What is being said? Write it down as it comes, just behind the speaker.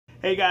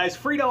Hey guys,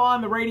 Frito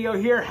on the radio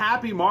here.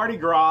 Happy Mardi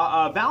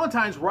Gras.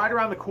 Valentine's right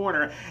around the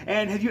corner.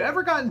 And have you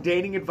ever gotten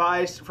dating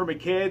advice from a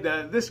kid?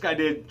 This guy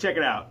did. Check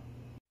it out.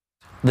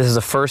 This is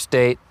a first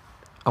date.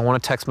 I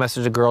want to text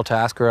message a girl to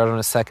ask her out on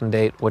a second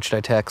date. What should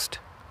I text?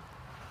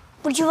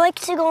 Would you like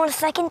to go on a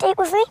second date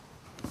with me?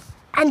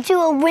 And do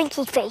a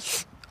winky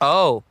face.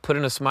 Oh, put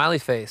in a smiley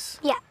face.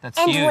 Yeah, That's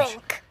and huge.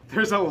 wink.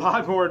 There's a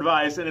lot more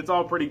advice, and it's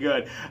all pretty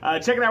good.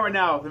 Check it out right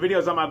now. The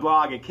video's on my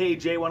blog at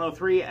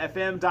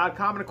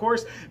kj103fm.com. And, of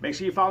course, make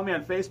sure you follow me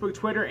on Facebook,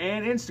 Twitter,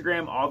 and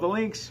Instagram. All the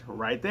links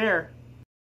right there.